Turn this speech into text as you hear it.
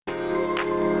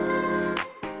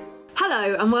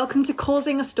Hello and welcome to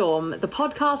Causing a Storm, the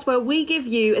podcast where we give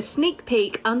you a sneak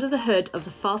peek under the hood of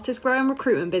the fastest growing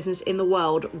recruitment business in the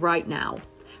world right now.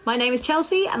 My name is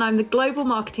Chelsea and I'm the Global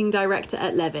Marketing Director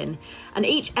at Levin. And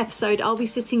each episode I'll be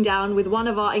sitting down with one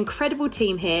of our incredible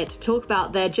team here to talk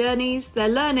about their journeys, their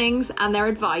learnings and their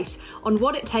advice on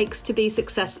what it takes to be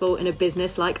successful in a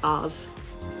business like ours.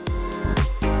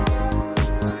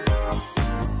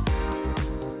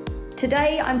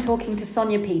 Today I'm talking to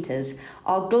Sonia Peters,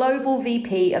 our Global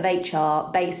VP of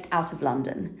HR based out of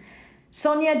London.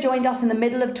 Sonia joined us in the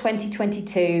middle of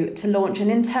 2022 to launch an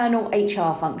internal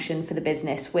HR function for the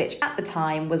business, which at the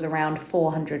time was around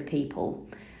 400 people.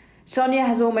 Sonia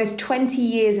has almost 20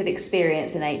 years of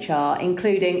experience in HR,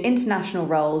 including international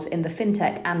roles in the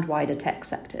fintech and wider tech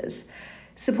sectors.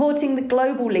 Supporting the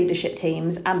global leadership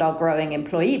teams and our growing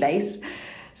employee base,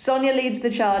 Sonia leads the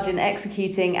charge in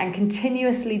executing and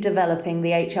continuously developing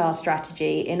the HR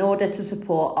strategy in order to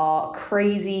support our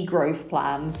crazy growth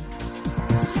plans.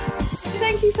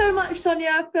 Thank you so much,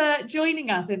 Sonia, for joining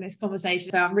us in this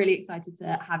conversation. So I'm really excited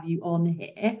to have you on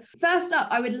here. First up,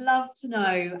 I would love to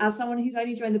know, as someone who's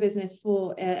only joined the business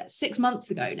for 6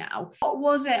 months ago now, what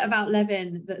was it about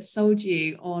Levin that sold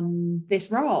you on this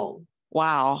role?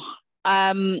 Wow.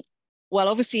 Well,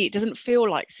 obviously it doesn't feel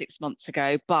like 6 months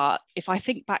ago, but if I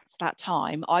think back to that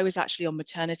time, I was actually on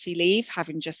maternity leave,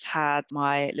 having just had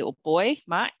my little boy,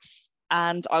 Max,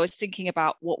 and I was thinking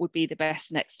about what would be the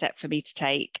best next step for me to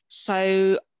take.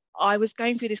 So I was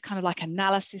going through this kind of like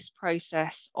analysis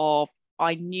process of,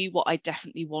 I knew what I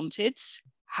definitely wanted,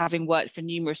 having worked for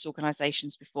numerous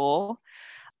organizations before,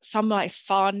 some like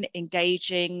fun,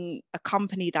 engaging, a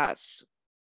company that's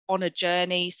on a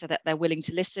journey so that they're willing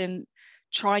to listen,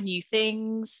 try new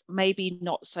things, maybe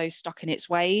not so stuck in its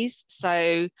ways.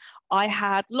 So I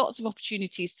had lots of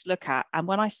opportunities to look at. And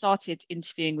when I started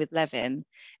interviewing with Levin,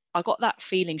 I got that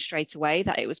feeling straight away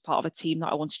that it was part of a team that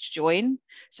I wanted to join.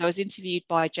 So I was interviewed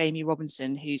by Jamie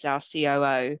Robinson, who's our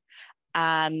COO.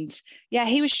 And yeah,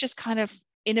 he was just kind of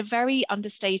in a very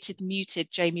understated, muted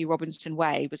Jamie Robinson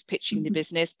way, was pitching the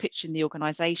business, pitching the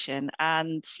organization.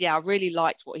 And yeah, I really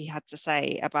liked what he had to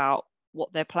say about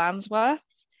what their plans were.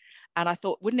 And I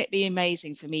thought, wouldn't it be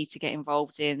amazing for me to get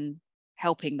involved in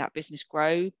helping that business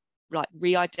grow, like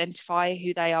re-identify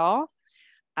who they are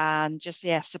and just,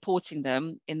 supporting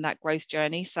them in that growth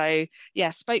journey. So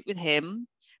spoke with him,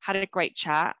 had a great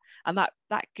chat. And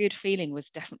that good feeling was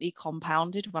definitely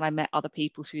compounded when I met other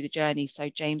people through the journey. So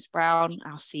James Brown,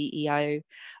 our CEO,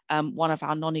 one of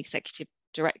our non-executive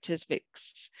directors,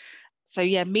 Vix. So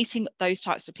meeting those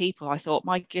types of people, I thought,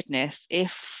 my goodness,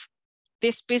 if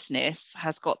this business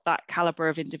has got that caliber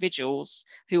of individuals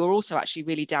who are also actually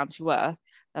really down to earth,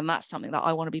 then that's something that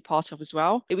I want to be part of as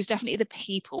well. It was definitely the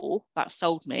people that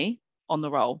sold me on the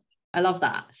role. I love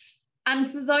that. And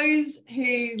for those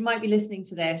who might be listening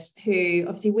to this, who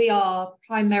obviously we are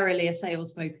primarily a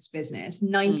sales focused business,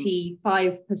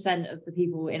 95% of the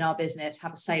people in our business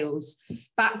have a sales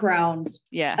background.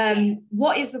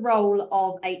 What is the role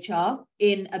of HR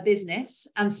in a business,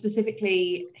 and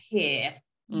specifically here?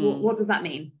 What does that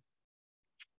mean?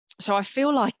 So I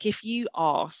feel like if you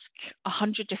ask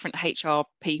 100 different HR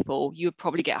people, you would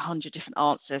probably get 100 different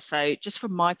answers. So just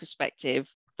from my perspective,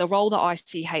 the role that I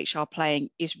see HR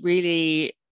playing is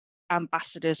really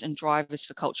ambassadors and drivers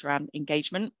for culture and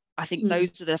engagement. I think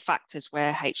those are the factors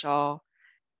where HR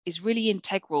is really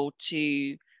integral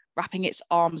to wrapping its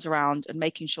arms around and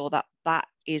making sure that that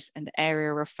is an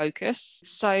area of focus.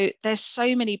 So there's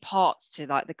so many parts to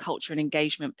like the culture and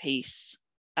engagement piece.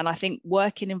 And I think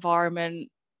working environment,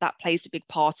 that plays a big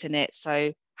part in it.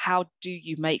 So how do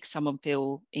you make someone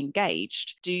feel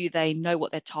engaged? Do they know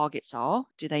what their targets are?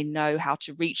 Do they know how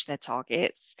to reach their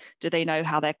targets? Do they know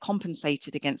how they're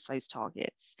compensated against those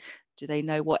targets? Do they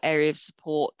know what area of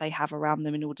support they have around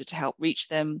them in order to help reach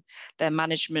them? Their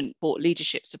management support,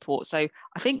 leadership support. So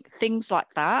I think things like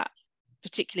that,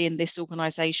 particularly in this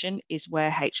organization, is where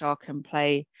HR can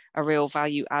play a real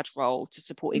value add role to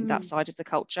supporting that side of the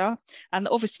culture. And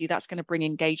obviously that's going to bring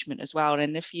engagement as well.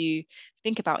 And if you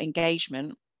think about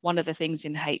engagement, one of the things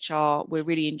in HR we're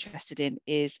really interested in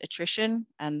is attrition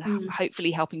and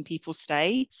hopefully helping people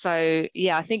stay. So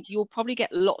I think you'll probably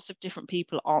get lots of different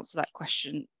people answer that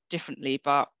question differently.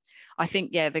 But I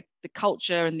think, the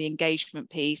culture and the engagement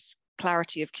piece,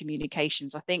 clarity of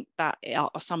communications, I think that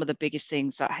are some of the biggest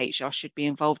things that HR should be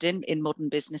involved in modern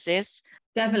businesses.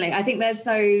 Definitely. I think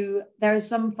there are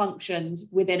some functions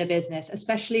within a business,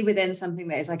 especially within something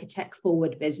that is like a tech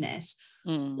forward business,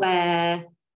 where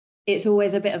it's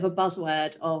always a bit of a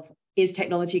buzzword of is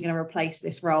technology going to replace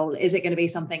this role? Is it going to be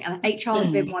something? And HR has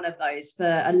been one of those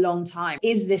for a long time.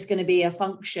 Is this going to be a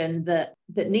function that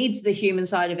needs the human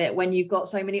side of it when you've got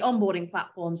so many onboarding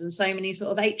platforms and so many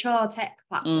sort of HR tech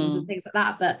platforms and things like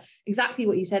that? But exactly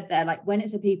what you said there, like when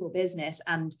it's a people business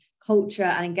and culture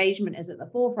and engagement is at the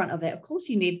forefront of it, of course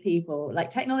you need people. Like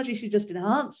technology should just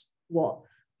enhance what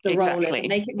the role is and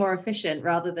make it more efficient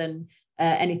rather than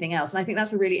anything else. And I think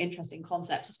that's a really interesting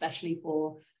concept, especially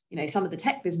for, you know, some of the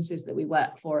tech businesses that we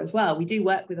work for as well. We do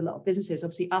work with a lot of businesses,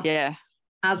 obviously us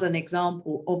as an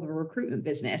example of a recruitment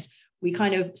business, we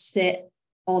kind of sit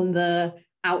on the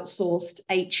outsourced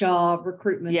HR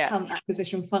recruitment talent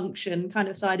acquisition function kind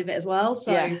of side of it as well.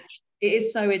 So it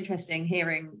is so interesting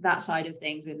hearing that side of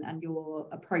things and your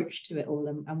approach to it all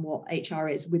and what HR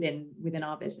is within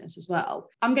our business as well.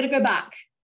 I'm going to go back.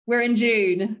 We're in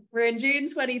June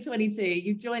 2022.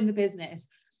 You've joined the business.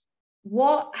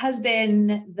 What has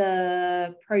been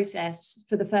the process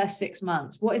for the first 6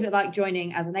 months? What is it like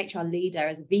joining as an HR leader,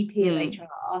 as a VP of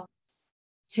HR,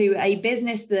 to a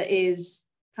business that is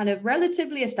kind of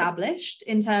relatively established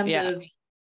in terms of,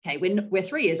 okay, we're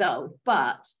 3 years old,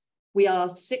 but we are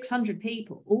 600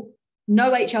 people,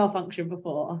 no HR function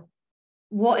before.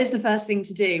 What is the first thing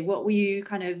to do? What were you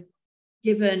kind of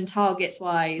given targets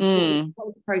wise? What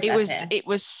was the process here? It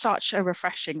was such a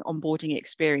refreshing onboarding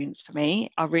experience for me.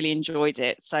 I really enjoyed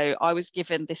it. So I was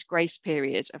given this grace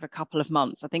period of a couple of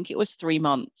months. I think it was 3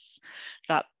 months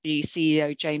that the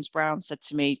CEO, James Brown, said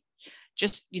to me,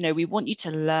 just, you know, we want you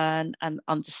to learn and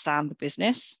understand the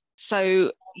business.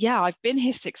 So yeah, I've been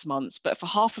here 6 months, but for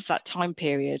half of that time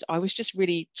period, I was just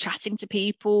really chatting to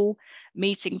people,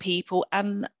 meeting people.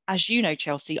 And as you know,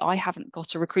 Chelsea, I haven't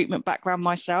got a recruitment background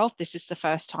myself. This is the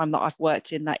first time that I've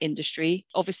worked in that industry.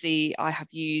 Obviously, I have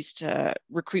used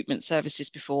recruitment services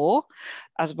before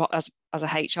as a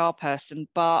HR person,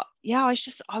 but yeah,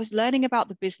 I was learning about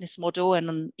the business model,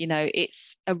 and you know,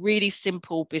 it's a really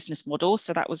simple business model,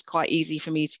 so that was quite easy for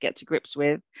me to get to grips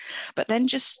with. But then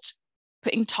just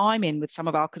putting time in with some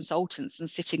of our consultants and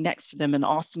sitting next to them and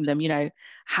asking them, you know,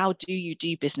 how do you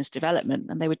do business development?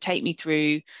 And they would take me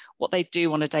through what they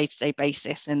do on a day-to-day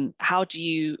basis and how do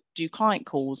you do client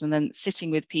calls, and then sitting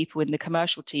with people in the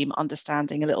commercial team,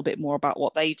 understanding a little bit more about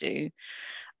what they do.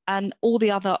 And all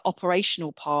the other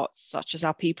operational parts, such as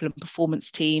our people and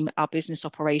performance team, our business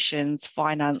operations,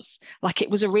 finance. Like,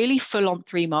 it was a really full-on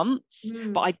 3 months,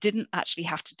 but I didn't actually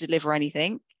have to deliver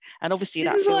anything. And obviously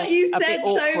this that is what you said so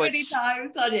awkward. many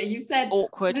times, Sonia. You said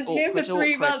awkward. I was here for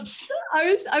 3 months.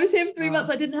 I was here for 3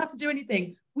 months. I didn't have to do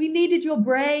anything. We needed your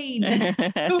brain. We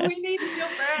needed your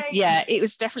brain. Yeah, it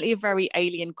was definitely a very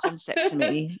alien concept to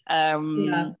me.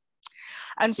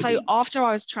 And so after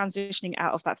I was transitioning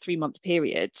out of that 3 month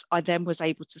period, I then was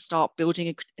able to start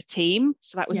building a team.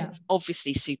 So that was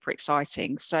obviously super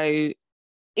exciting. So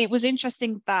it was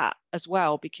interesting that as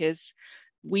well, because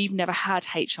we've never had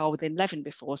HR within Leven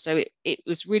before. So it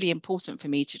was really important for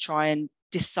me to try and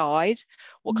decide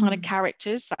what kind of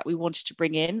characters that we wanted to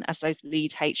bring in as those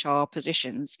lead HR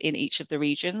positions in each of the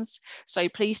regions. So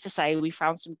pleased to say we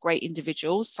found some great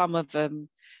individuals, some of them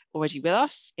already with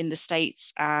us in the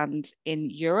States and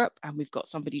in Europe, and we've got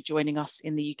somebody joining us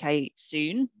in the UK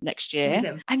soon next year.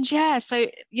 Amazing. And yeah, so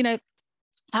you know,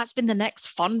 that's been the next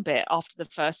fun bit after the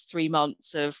first 3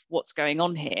 months of what's going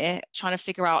on here, trying to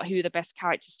figure out who are the best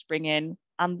characters to bring in.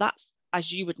 And that's,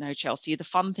 as you would know, Chelsea, the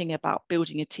fun thing about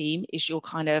building a team is you're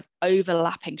kind of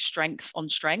overlapping strength on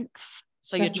strength.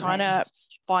 So Definitely. You're trying to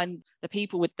find the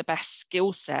people with the best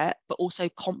skill set, but also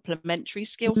complementary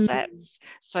skill sets,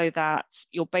 so that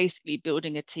you're basically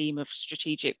building a team of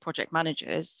strategic project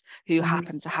managers who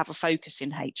happen to have a focus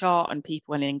in HR and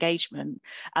people and engagement.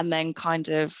 And then kind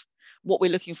of what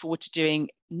we're looking forward to doing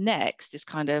next is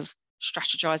kind of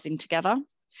strategizing together.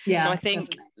 Yeah, so I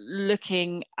think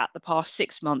looking at the past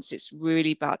 6 months, it's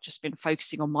really about just been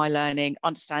focusing on my learning,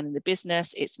 understanding the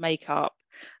business, its makeup,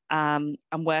 and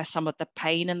where some of the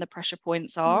pain and the pressure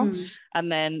points are,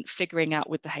 and then figuring out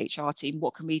with the HR team,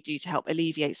 what can we do to help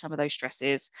alleviate some of those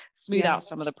stresses, smooth out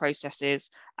some of the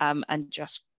processes, and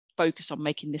just focus on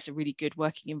making this a really good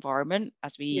working environment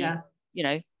as we, you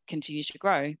know, continue to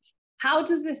grow. How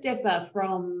does this differ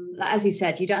from, as you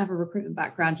said, you don't have a recruitment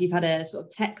background, you've had a sort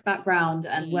of tech background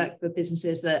and worked for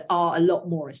businesses that are a lot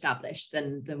more established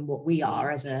than what we are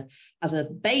as a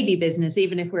baby business,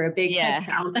 even if we're a big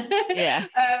headcount.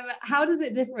 How does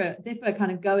it differ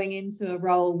kind of going into a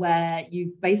role where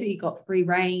you've basically got free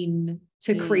reign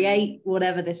to create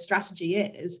whatever this strategy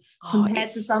is,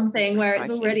 compared to something where it's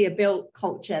already a built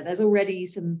culture, there's already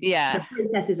some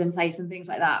processes in place and things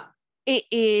like that? It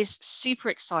is super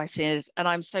excited, and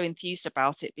I'm so enthused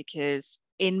about it because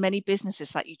in many businesses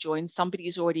that you join,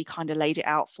 somebody's already kind of laid it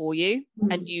out for you,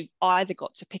 and you've either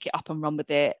got to pick it up and run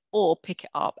with it, or pick it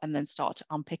up and then start to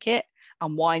unpick it,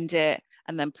 unwind it,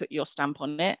 and then put your stamp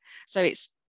on it. So it's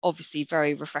obviously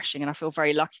very refreshing, and I feel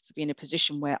very lucky to be in a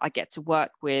position where I get to work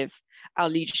with our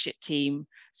leadership team,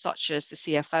 such as the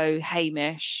CFO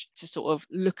Hamish, to sort of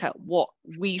look at what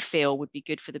we feel would be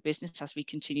good for the business as we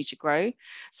continue to grow.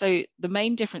 So the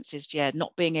main difference is,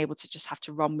 not being able to just have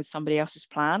to run with somebody else's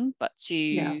plan, but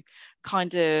to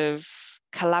kind of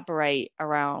collaborate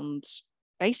around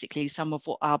basically some of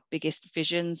what our biggest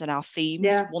visions and our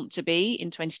themes want to be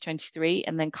in 2023,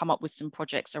 and then come up with some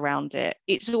projects around it.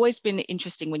 It's always been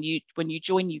interesting when you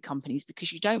join new companies,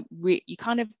 because you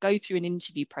kind of go through an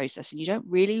interview process and you don't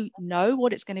really know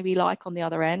what it's going to be like on the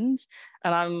other end.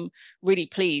 And I'm really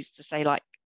pleased to say, like,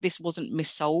 this wasn't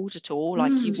missold at all.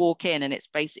 Like, you walk in and it's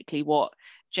basically what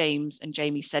James and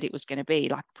Jamie said it was going to be,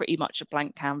 like pretty much a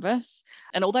blank canvas.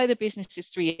 And although the business is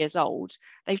 3 years old,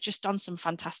 they've just done some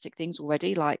fantastic things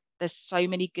already. Like, there's so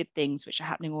many good things which are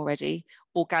happening already.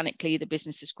 Organically, the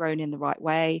business has grown in the right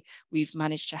way. We've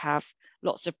managed to have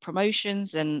lots of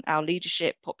promotions, and our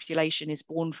leadership population is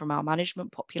born from our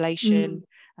management population,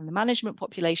 and the management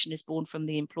population is born from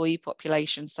the employee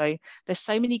population. So there's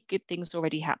so many good things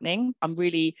already happening. I'm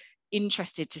really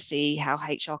interested to see how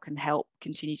HR can help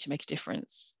continue to make a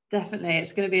difference. Definitely.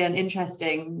 It's going to be an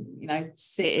interesting,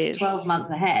 12 months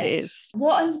ahead. It is.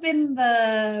 What has been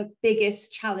the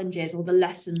biggest challenges or the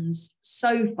lessons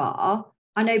so far?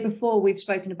 I know before we've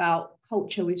spoken about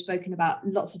culture, we've spoken about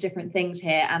lots of different things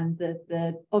here, and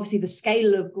the obviously the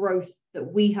scale of growth that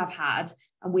we have had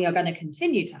and we are going to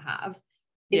continue to have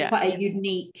is quite a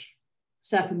unique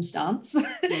circumstance.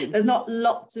 There's not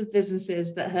lots of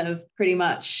businesses that have pretty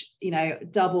much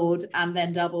doubled and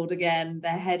then doubled again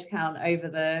their headcount over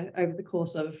the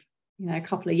course of a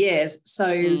couple of years.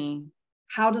 So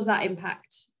how does that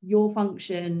impact your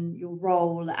function, your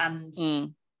role, and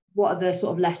what are the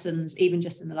sort of lessons, even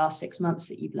just in the last 6 months,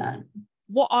 that you've learned?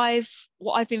 What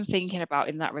I've been thinking about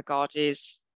in that regard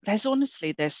is, there's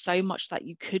so much that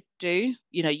you could do.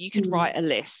 You could write a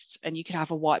list, and you could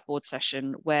have a whiteboard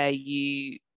session where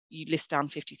you list down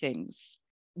 50 things.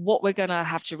 What we're going to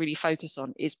have to really focus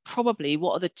on is probably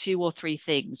what are the 2 or 3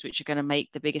 things which are going to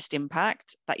make the biggest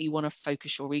impact that you want to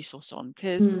focus your resource on.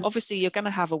 Because obviously you're going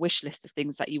to have a wish list of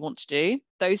things that you want to do.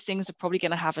 Those things are probably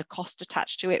going to have a cost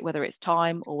attached to it, whether it's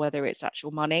time or whether it's actual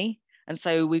money. And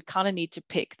so we kind of need to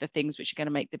pick the things which are going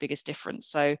to make the biggest difference.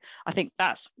 So I think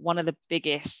that's one of the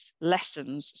biggest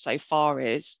lessons so far,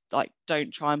 is like,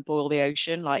 don't try and boil the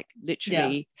ocean. Like,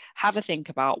 literally have a think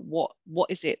about what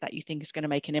is it that you think is going to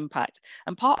make an impact.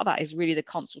 And part of that is really the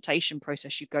consultation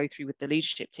process you go through with the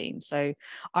leadership team. So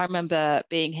I remember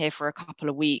being here for a couple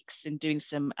of weeks and doing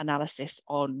some analysis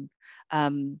on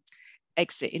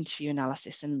exit interview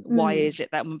analysis, and why is it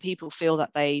that when people feel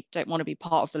that they don't want to be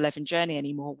part of the Leven journey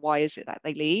anymore, why is it that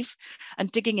they leave,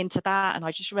 and digging into that. And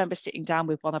I just remember sitting down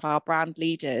with one of our brand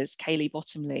leaders, Kaylee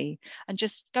Bottomley, and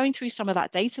just going through some of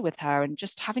that data with her, and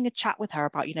just having a chat with her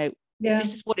about,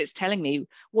 this is what it's telling me,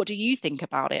 what do you think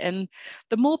about it? And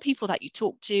the more people that you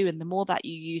talk to, and the more that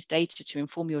you use data to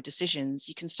inform your decisions,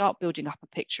 you can start building up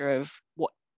a picture of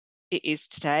what it is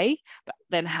today, but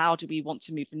then how do we want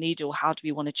to move the needle? How do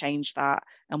we want to change that?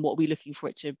 And what are we looking for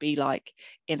it to be like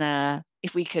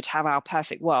if we could have our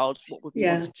perfect world, what would we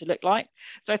want it to look like?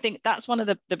 So I think that's one of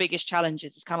the biggest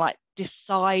challenges, is kind of like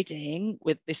deciding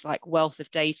with this like wealth of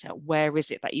data, where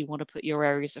is it that you want to put your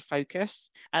areas of focus?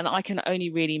 And I can only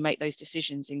really make those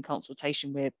decisions in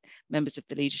consultation with members of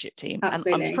the leadership team.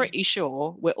 Absolutely. And I'm pretty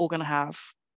sure we're all going to have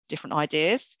different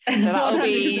ideas, so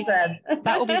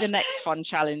that will be the next fun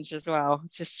challenge as well,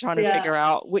 just trying to figure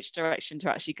out which direction to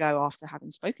actually go after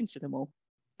having spoken to them all.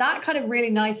 That kind of really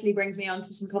nicely brings me on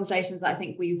to some conversations that I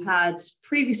think we've had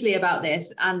previously about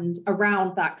this and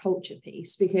around that culture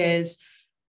piece, because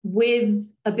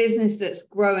with a business that's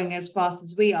growing as fast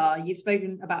as we are, you've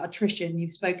spoken about attrition,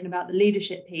 you've spoken about the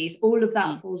leadership piece, all of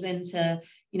that falls into,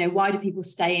 why do people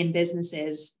stay in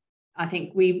businesses? I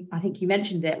think you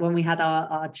mentioned it when we had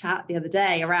our chat the other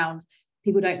day around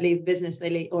people don't leave business, they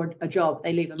leave, or a job,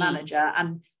 they leave a manager.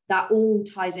 And that all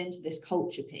ties into this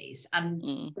culture piece.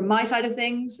 And from my side of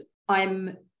things,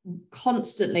 I'm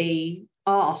constantly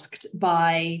asked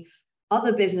by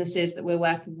other businesses that we're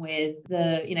working with,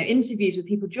 the interviews with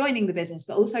people joining the business,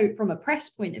 but also from a press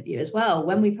point of view as well.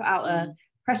 When we put out a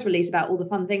press release about all the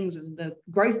fun things and the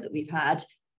growth that we've had,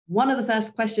 one of the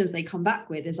first questions they come back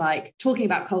with is like talking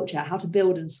about culture, how to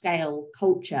build and scale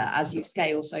culture as you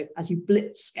scale. So as you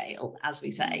blitz scale, as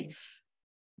we say,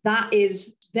 that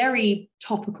is very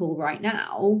topical right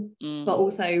now, but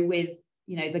also with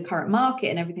the current market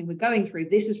and everything we're going through,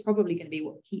 this is probably going to be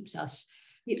what keeps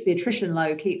the attrition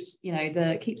low, keeps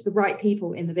the right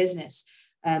people in the business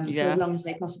for as long as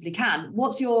they possibly can.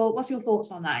 What's your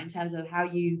thoughts on that in terms of how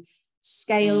you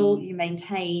scale, you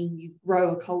maintain, you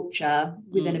grow a culture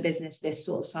within a business this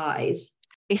sort of size?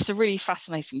 It's a really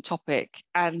fascinating topic.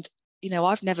 And,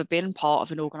 I've never been part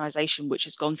of an organization which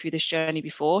has gone through this journey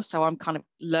before. So I'm kind of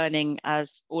learning,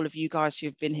 as all of you guys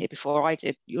who've been here before I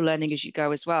did, you're learning as you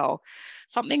go as well.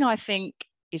 Something I think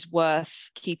is worth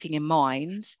keeping in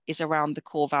mind is around the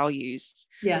core values.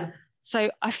 Yeah. So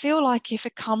I feel like if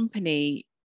a company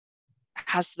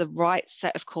has the right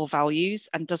set of core values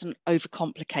and doesn't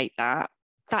overcomplicate that,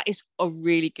 that is a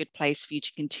really good place for you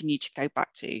to continue to go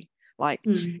back to. Like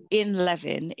in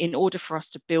Levin, in order for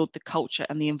us to build the culture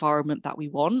and the environment that we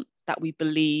want, that we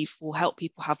believe will help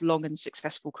people have long and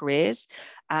successful careers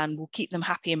and will keep them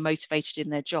happy and motivated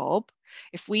in their job,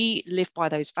 if we live by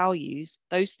those values,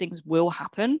 those things will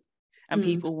happen and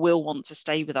people will want to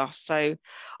stay with us. So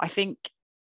I think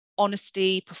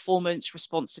honesty, performance,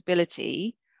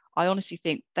 responsibility, I honestly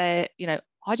think I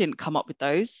didn't come up with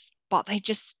those, but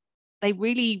they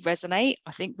really resonate,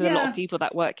 I think, with a lot of people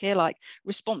that work here. Like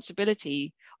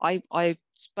responsibility, I've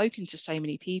spoken to so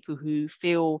many people who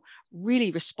feel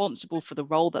really responsible for the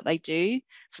role that they do,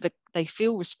 they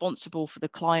feel responsible for the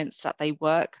clients that they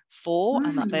work for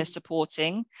and that they're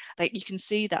supporting. You can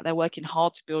see that they're working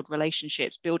hard to build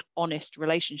honest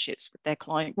relationships with their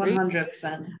client group.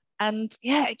 100%. And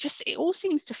yeah, it all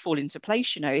seems to fall into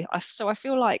place, So I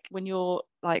feel like when you're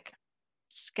like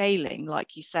scaling,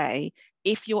 like you say,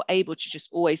 if you're able to just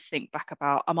always think back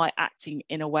about, am I acting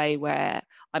in a way where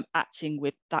I'm acting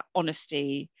with that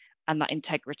honesty and that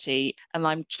integrity, and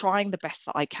I'm trying the best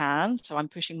that I can, so I'm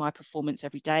pushing my performance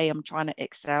every day, I'm trying to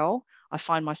excel, I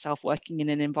find myself working in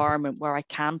an environment where I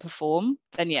can perform,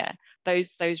 then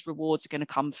those rewards are going to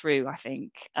come through, I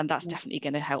think, and that's definitely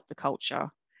going to help the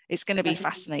culture. It's going to be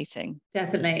fascinating.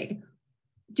 Definitely.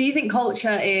 Do you think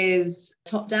culture is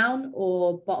top down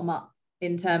or bottom up?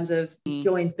 In terms of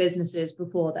joined businesses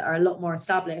before that are a lot more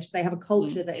established, they have a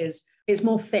culture that it's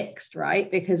more fixed, right?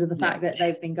 Because of the fact that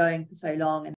they've been going for so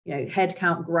long, and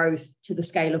headcount growth to the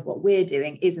scale of what we're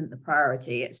doing isn't the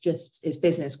priority. It's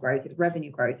business growth, it's revenue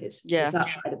growth, it's that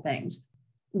side of things.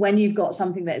 When you've got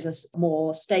something that is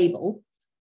more stable,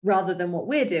 rather than what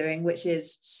we're doing, which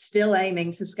is still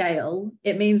aiming to scale,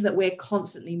 it means that we're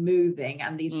constantly moving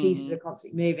and these pieces are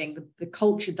constantly moving. The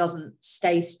culture doesn't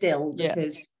stay still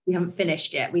because we haven't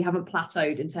finished yet. We haven't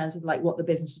plateaued in terms of like what the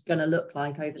business is going to look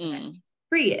like over the next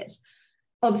 3 years.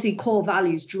 Obviously, core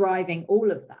values driving all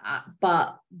of that,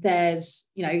 but there's,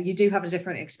 you do have a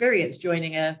different experience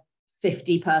joining a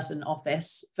 50-person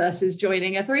office versus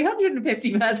joining a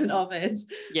 350-person office.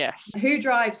 Yes. Who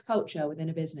drives culture within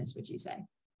a business, would you say?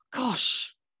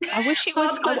 Gosh, I wish it was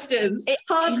hard questions.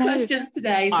 Hard questions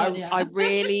today, Sonia. I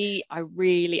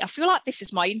feel like this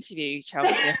is my interview, Chelsea.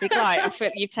 I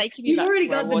feel you've taken me back to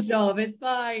where I was. You've already got the job. It's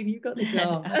fine. You've got the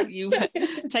job. You've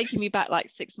taken me back like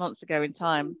 6 months ago in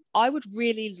time. I would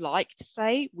really like to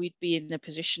say we'd be in a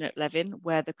position at Levin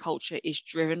where the culture is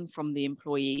driven from the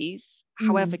employees.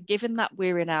 However, given that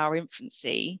we're in our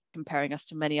infancy, comparing us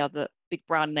to many other big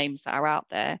brand names that are out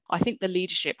there, I think the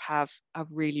leadership have a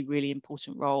really, really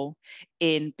important role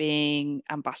in being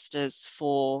ambassadors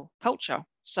for culture.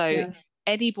 So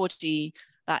anybody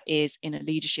that is in a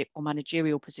leadership or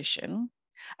managerial position,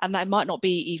 and that might not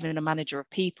be even a manager of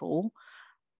people,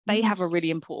 they have a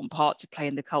really important part to play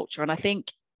in the culture. And I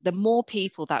think the more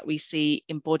people that we see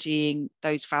embodying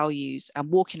those values and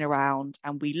walking around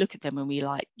and we look at them and we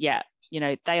like,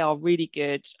 they are really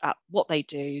good at what they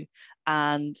do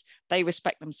and they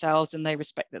respect themselves and they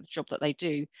respect the job that they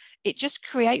do, it just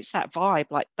creates that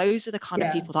vibe. Like those are the kind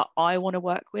of people that I want to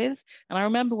work with. And I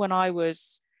remember when I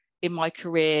was in my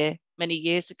career many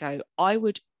years ago, I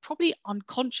would probably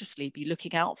unconsciously be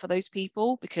looking out for those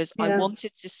people because I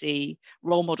wanted to see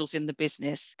role models in the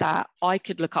business that I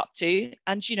could look up to.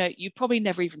 And, you probably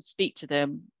never even speak to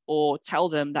them or tell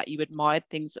them that you admired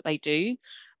things that they do.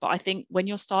 But I think when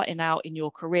you're starting out in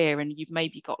your career and you've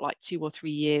maybe got like 2 or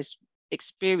 3 years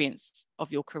experience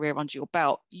of your career under your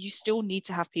belt, you still need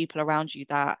to have people around you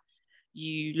that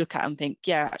you look at and think,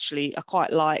 actually, I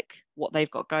quite like what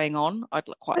they've got going on. I'd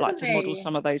quite like to model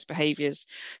some of those behaviors.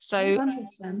 So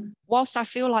 100%. Whilst I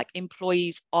feel like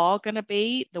employees are going to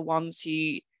be the ones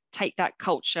who take that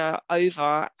culture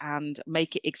over and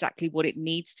make it exactly what it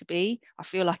needs to be, I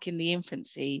feel like in the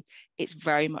infancy, it's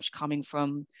very much coming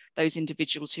from those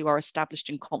individuals who are established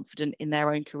and confident in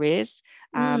their own careers.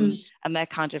 And they're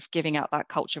kind of giving out that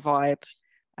culture vibe,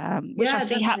 which I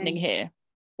see happening here.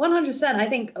 100%. I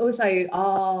think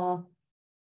also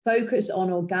focus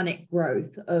on organic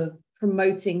growth, of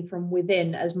promoting from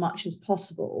within as much as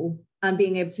possible, and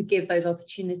being able to give those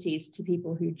opportunities to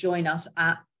people who join us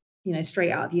at,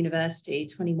 straight out of university,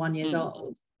 21 years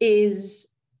old, is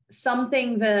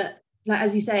something that, like,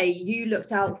 as you say, you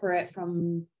looked out for it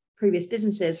from previous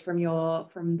businesses, from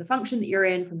the function that you're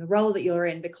in, from the role that you're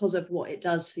in, because of what it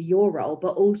does for your role.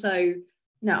 But also,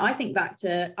 I think back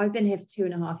to, I've been here for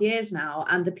 2.5 years now,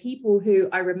 and the people who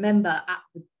I remember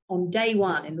on day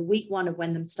one, in the week one of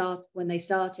when they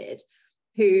started,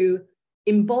 who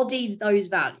embodied those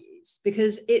values,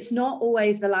 because it's not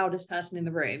always the loudest person in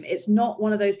the room. It's not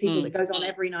one of those people that goes on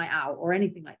every night out or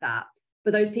anything like that.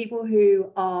 But those people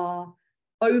who are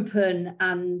open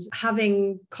and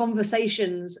having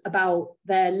conversations about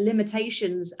their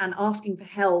limitations and asking for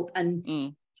help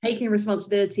and taking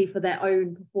responsibility for their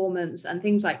own performance and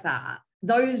things like that.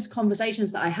 Those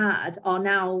conversations that I had are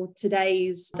now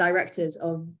today's directors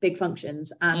of big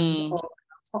functions and are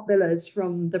top billers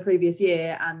from the previous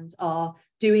year and are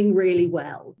doing really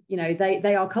well.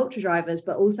 They are culture drivers,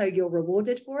 but also you're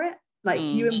rewarded for it. Like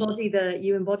you embody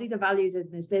the values in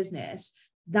this business.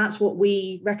 That's what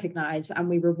we recognize and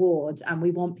we reward, and we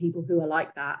want people who are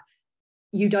like that.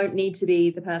 You don't need to be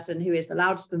the person who is the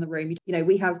loudest in the room.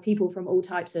 We have people from all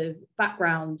types of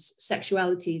backgrounds,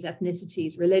 sexualities,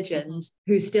 ethnicities, religions,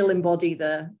 who still embody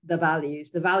the values.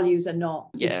 The values are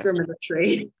not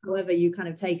discriminatory, however you kind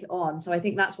of take it on. So I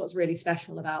think that's what's really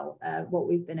special about what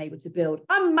we've been able to build.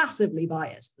 I'm massively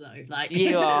biased though. Like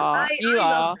you are,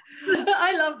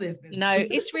 I love this business. No,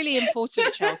 it's really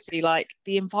important, Chelsea. Like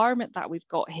the environment that we've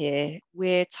got here,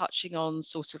 we're touching on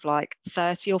sort of like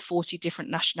 30 or 40 different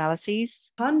nationalities.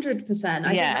 100%. I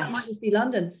think that might just be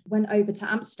London. Went over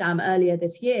to Amsterdam earlier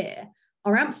this year.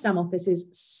 Our Amsterdam office is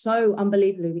so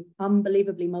unbelievably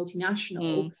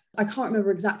multinational. I can't remember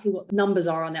exactly what the numbers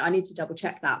are on it. I need to double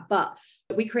check that. But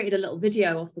we created a little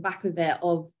video off the back of it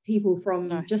of people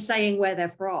from just saying where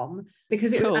they're from,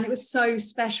 because it was so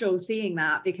special seeing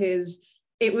that, because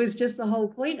it was just the whole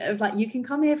point of like, you can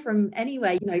come here from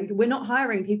anywhere. We're not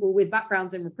hiring people with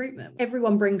backgrounds in recruitment.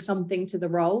 Everyone brings something to the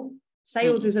role.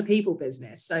 Sales is a people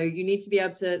business. So you need to be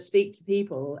able to speak to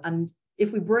people. And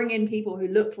if we bring in people who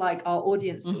look like our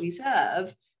audience that we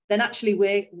serve, then actually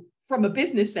we're, from a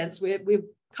business sense, we're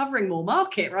covering more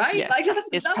market, right? Yeah, like that's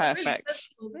perfect. A really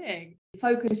sensible thing.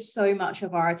 Focus so much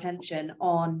of our attention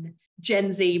on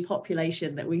Gen Z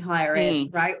population that we hire in,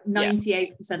 right?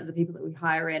 98% of the people that we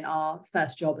hire in are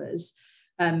first jobbers,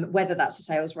 whether that's a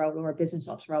sales role or a business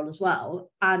ops role as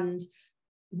well. And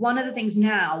one of the things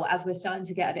now, as we're starting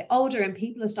to get a bit older and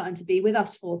people are starting to be with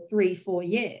us for 3-4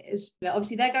 years,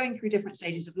 obviously they're going through different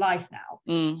stages of life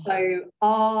now. So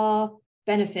our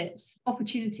benefits,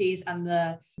 opportunities, and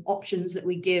the options that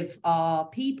we give our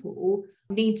people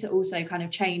need to also kind of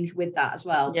change with that as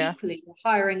well. Equally, we're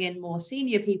hiring in more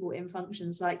senior people in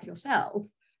functions like yourself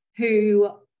who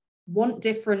want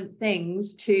different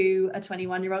things to a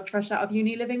 21-year-old fresh out of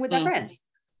uni living with their friends.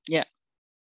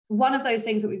 One of those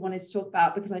things that we wanted to talk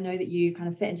about, because I know that you kind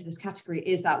of fit into this category,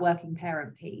 is that working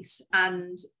parent piece.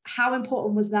 And how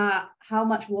important was that? How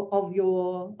much of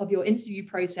your interview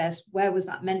process, where was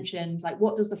that mentioned? Like,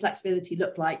 what does the flexibility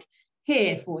look like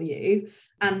here for you?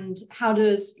 And how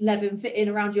does Levin fit in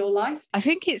around your life? I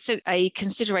think it's a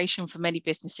consideration for many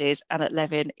businesses, and at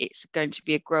Levin, it's going to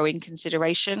be a growing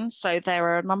consideration. So there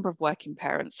are a number of working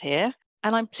parents here.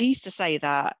 And I'm pleased to say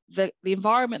that the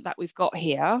environment that we've got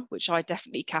here, which I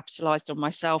definitely capitalised on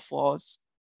myself, was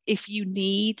if you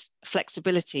need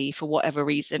flexibility for whatever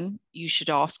reason, you should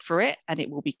ask for it and it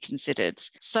will be considered.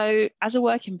 So as a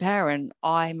working parent,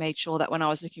 I made sure that when I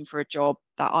was looking for a job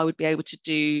that I would be able to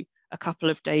do a couple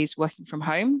of days working from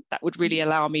home. That would really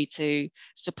allow me to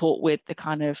support with the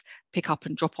kind of pick up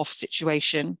and drop off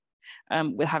situation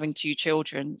with having 2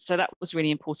 children. So that was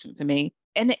really important for me.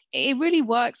 And it really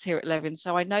works here at Levin.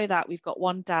 So I know that we've got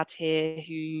one dad here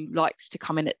who likes to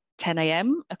come in at 10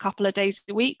 a.m. a couple of days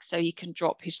a week so he can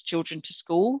drop his children to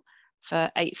school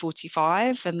for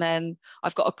 8:45. And then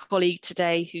I've got a colleague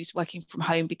today who's working from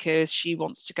home because she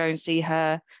wants to go and see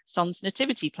her son's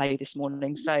nativity play this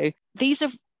morning. So these are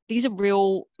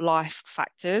real life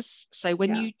factors. So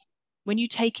when you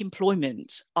take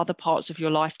employment, other parts of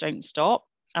your life don't stop.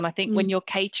 And I think when you're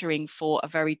catering for a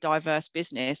very diverse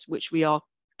business, which we are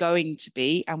going to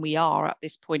be, and we are at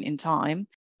this point in time,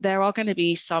 there are going to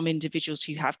be some individuals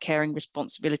who have caring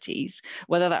responsibilities,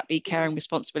 whether that be caring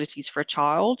responsibilities for a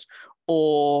child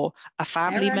or a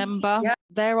family member. Yeah.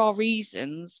 There are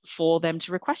reasons for them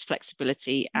to request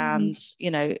flexibility. And,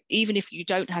 you know, even if you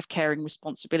don't have caring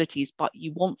responsibilities, but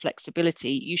you want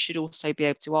flexibility, you should also be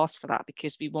able to ask for that,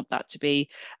 because we want that to be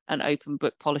an open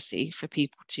book policy for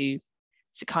people to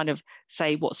kind of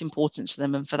say what's important to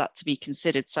them and for that to be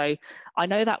considered. So I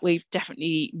know that we've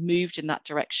definitely moved in that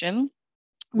direction.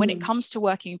 When it comes to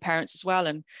working parents as well,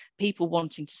 and people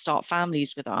wanting to start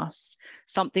families with us,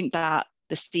 something that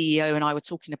the CEO and I were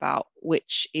talking about,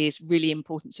 which is really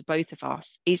important to both of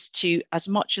us, is to, as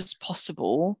much as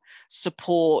possible,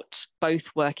 support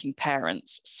both working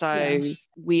parents. So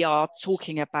we are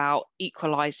talking about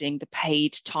equalising the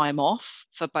paid time off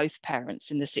for both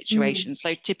parents in the situation.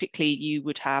 So typically you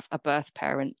would have a birth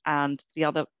parent and the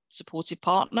other supportive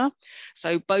partner.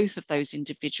 So both of those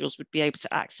individuals would be able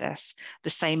to access the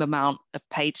same amount of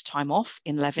paid time off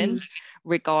in Levin,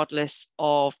 regardless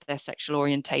of their sexual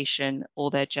orientation or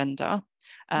their gender,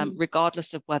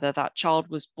 regardless of whether that child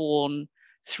was born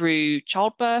through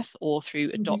childbirth or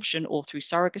through adoption or through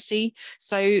surrogacy.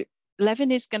 So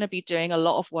Levin is going to be doing a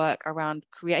lot of work around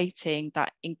creating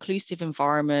that inclusive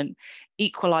environment,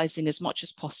 equalising as much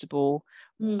as possible,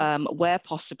 where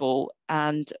possible,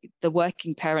 and the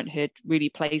working parenthood really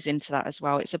plays into that as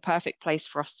well. It's a perfect place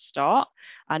for us to start,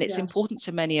 and it's important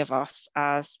to many of us,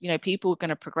 as you know, people are going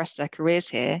to progress their careers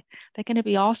here. They're going to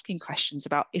be asking questions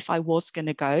about, if I was going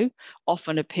to go off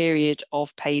on a period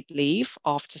of paid leave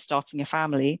after starting a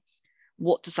family,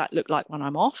 what does that look like when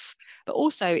I'm off? But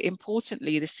also,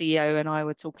 importantly, the CEO and I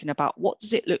were talking about, what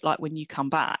does it look like when you come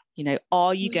back? You know,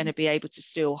 are you going to be able to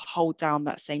still hold down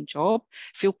that same job,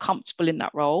 feel comfortable in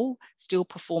that role, still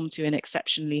perform to an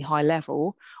exceptionally high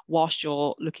level whilst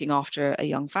you're looking after a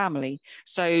young family?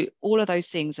 So all of those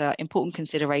things are important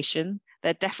consideration.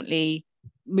 They're definitely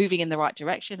moving in the right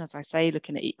direction, as I say,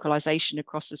 looking at equalisation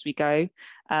across as we go.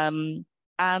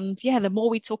 And yeah, the more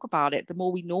we talk about it, the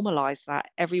more we normalize that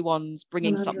everyone's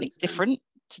bringing 100%. Something different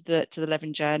to the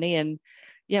Levin journey. And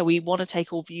yeah, we want to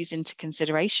take all views into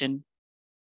consideration.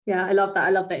 Yeah, I love that. I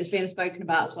love that it's being spoken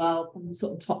about as well from the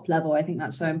sort of top level. I think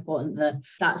that's so important,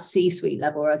 that C-suite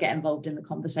level or get involved in the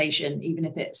conversation, even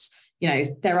if it's, you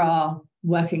know, there are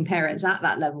working parents at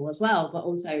that level as well, but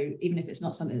also even if it's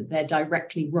not something that they're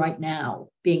directly right now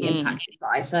being impacted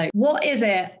by. So what is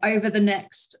it over the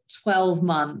next 12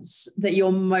 months that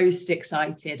you're most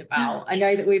excited about? I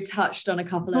know that we've touched on a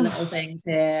couple of little things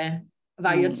here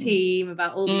about your team,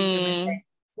 about all these different things.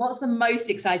 What's the most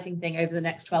exciting thing over the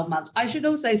next 12 months? I should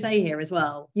also say here as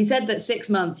well, you said that 6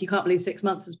 months, you can't believe 6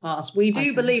 months has passed. We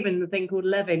do believe in the thing called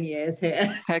 11 years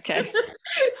here. Okay.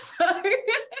 So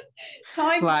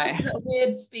time passes at a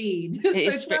weird speed.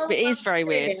 It is very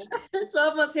weird.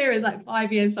 12 months here is like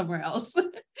 5 years somewhere else.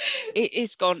 It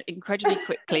is gone incredibly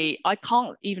quickly. I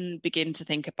can't even begin to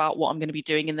think about what I'm going to be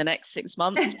doing in the next 6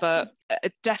 months, but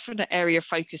a definite area of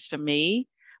focus for me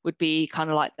would be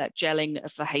kind of like that gelling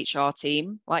of the HR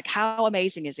team. Like, how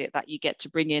amazing is it that you get to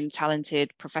bring in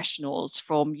talented professionals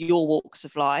from your walks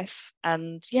of life,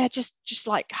 and yeah, just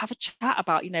like have a chat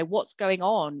about, you know, what's going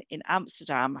on in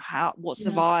Amsterdam, what's the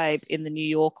vibe in the New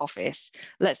York office.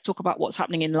 Let's talk about what's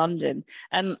happening in London.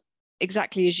 And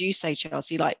exactly as you say,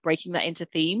 Chelsea, like breaking that into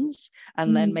themes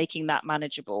and then making that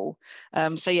manageable.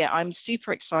 So yeah, I'm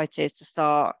super excited to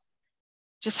start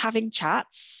just having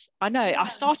chats. I know I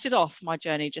started off my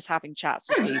journey just having chats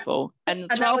with people, and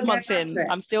 12 months in,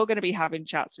 I'm still going to be having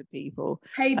chats with people.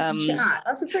 Paid to chat.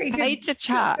 That's a pretty good. Paid to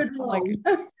chat.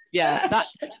 Yeah,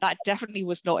 that definitely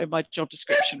was not in my job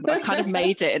description, but I kind of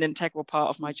made it an integral part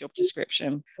of my job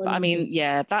description. But I mean,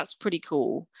 yeah, that's pretty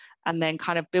cool. And then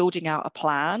kind of building out a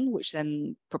plan, which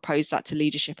then proposed that to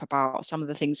leadership about some of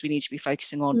the things we need to be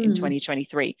focusing on in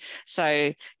 2023.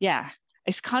 So yeah,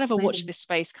 it's kind of a watch this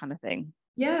space kind of thing.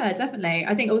 Yeah, definitely.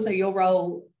 I think also your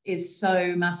role is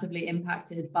so massively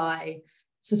impacted by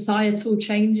societal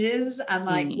changes and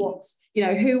like what's, you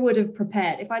know, who would have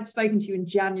prepared if I'd spoken to you in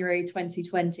January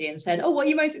 2020 and said, oh, what are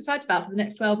you most excited about for the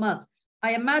next 12 months?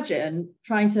 I imagine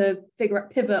trying to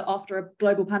pivot after a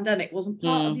global pandemic wasn't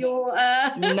part of your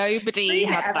nobody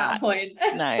had at that point.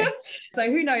 No. So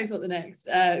who knows what the next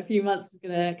few months is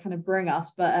going to kind of bring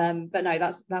us, but no,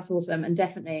 that's awesome. And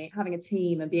definitely having a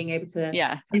team and being able to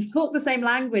talk the same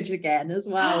language again as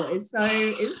well is so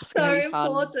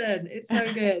important. It's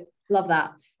so good. Love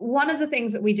that. One of the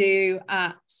things that we do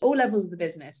at all levels of the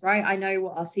business, right? I know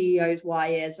what our CEO's why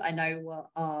is. I know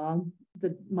what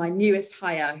my newest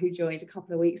hire who joined a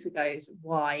couple of weeks ago's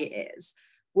why is.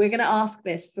 we're going to ask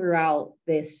this throughout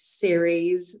this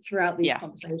series, throughout these Yeah.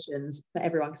 conversations for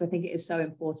everyone, because I think it is so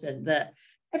important that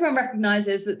everyone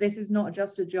recognizes that this is not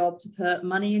just a job to put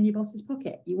money in your boss's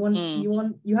pocket.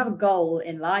 You have a goal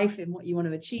in life, in what you want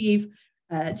to achieve,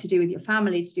 to do with your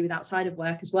family, to do with outside of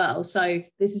work as well. So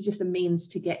this is just a means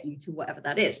to get you to whatever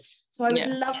that is. So I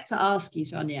would love to ask you,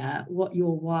 Sonia, what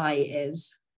your why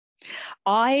is.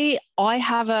 I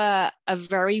have a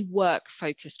very work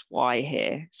focused why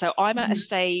here. So I'm at a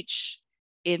stage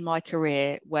in my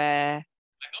career where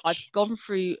I've gone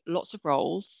through lots of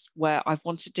roles where I've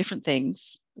wanted different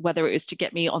things, whether it was to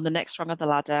get me on the next rung of the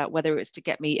ladder, whether it was to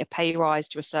get me a pay rise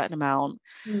to a certain amount,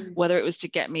 whether it was to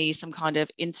get me some kind of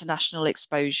international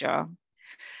exposure.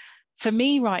 For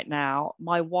me right now,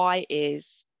 my why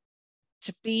is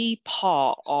to be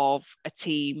part of a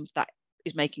team that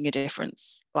is making a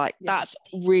difference. Like that's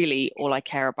really all I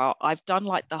care about. I've done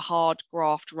like the hard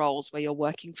graft roles where you're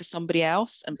working for somebody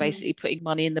else and basically putting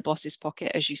money in the boss's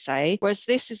pocket, as you say. Whereas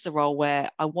this is the role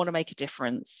where I want to make a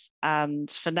difference.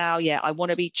 And for now, I want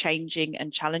to be changing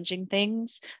and challenging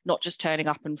things, not just turning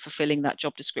up and fulfilling that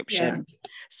job description.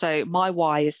 So my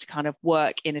why is to kind of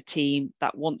work in a team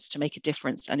that wants to make a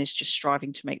difference and is just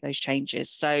striving to make those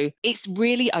changes. So it's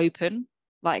really open,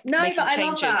 like making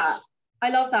changes. I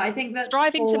love that. I think that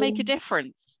striving to make a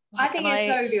difference. I think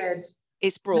it's so good.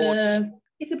 It's broad.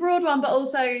 It's a broad one, but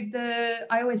also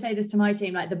I always say this to my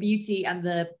team, like the beauty and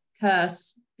the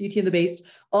curse, beauty and the beast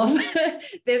of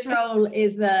this role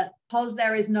is that because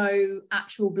there is no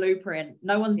actual blueprint,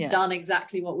 no one's done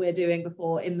exactly what we're doing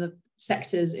before in the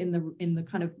sectors, in the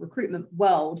kind of recruitment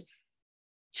world,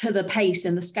 to the pace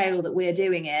and the scale that we're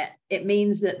doing it, it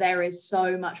means that there is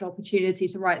so much opportunity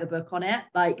to write the book on it.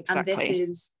 And this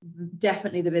is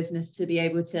definitely the business to be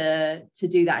able to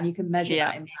do that. And you can measure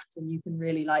that impact and you can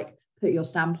really like put your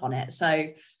stamp on it. So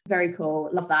very cool.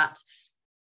 Love that.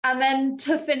 And then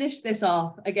to finish this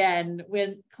off, again,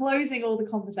 we're closing all the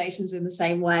conversations in the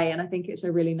same way. And I think it's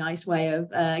a really nice way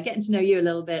of getting to know you a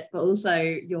little bit, but also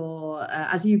your,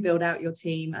 as you build out your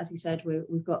team, as you said,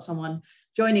 we've got someone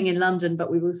joining in London, but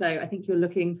we've also, I think you're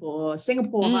looking for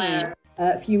Singapore hire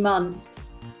a few months.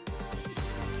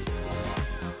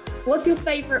 What's your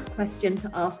favorite question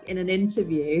to ask in an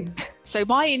interview? So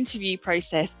my interview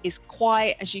process is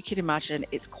quite, as you can imagine,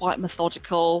 it's quite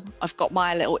methodical. I've got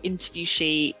my little interview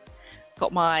sheet,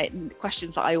 got my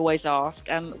questions that I always ask.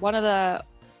 And one of the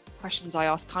questions I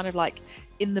ask kind of like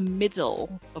in the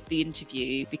middle of the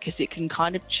interview, because it can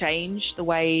kind of change the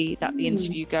way that the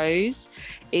interview goes,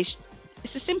 is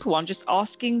it's a simple one, just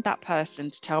asking that person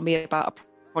to tell me about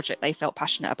a project they felt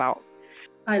passionate about.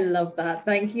 I love that.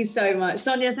 Thank you so much.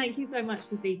 Sonia, thank you so much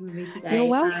for speaking with me today. You're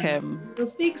welcome. We'll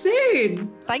speak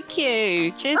soon. Thank you.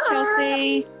 Cheers,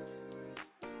 Chelsea.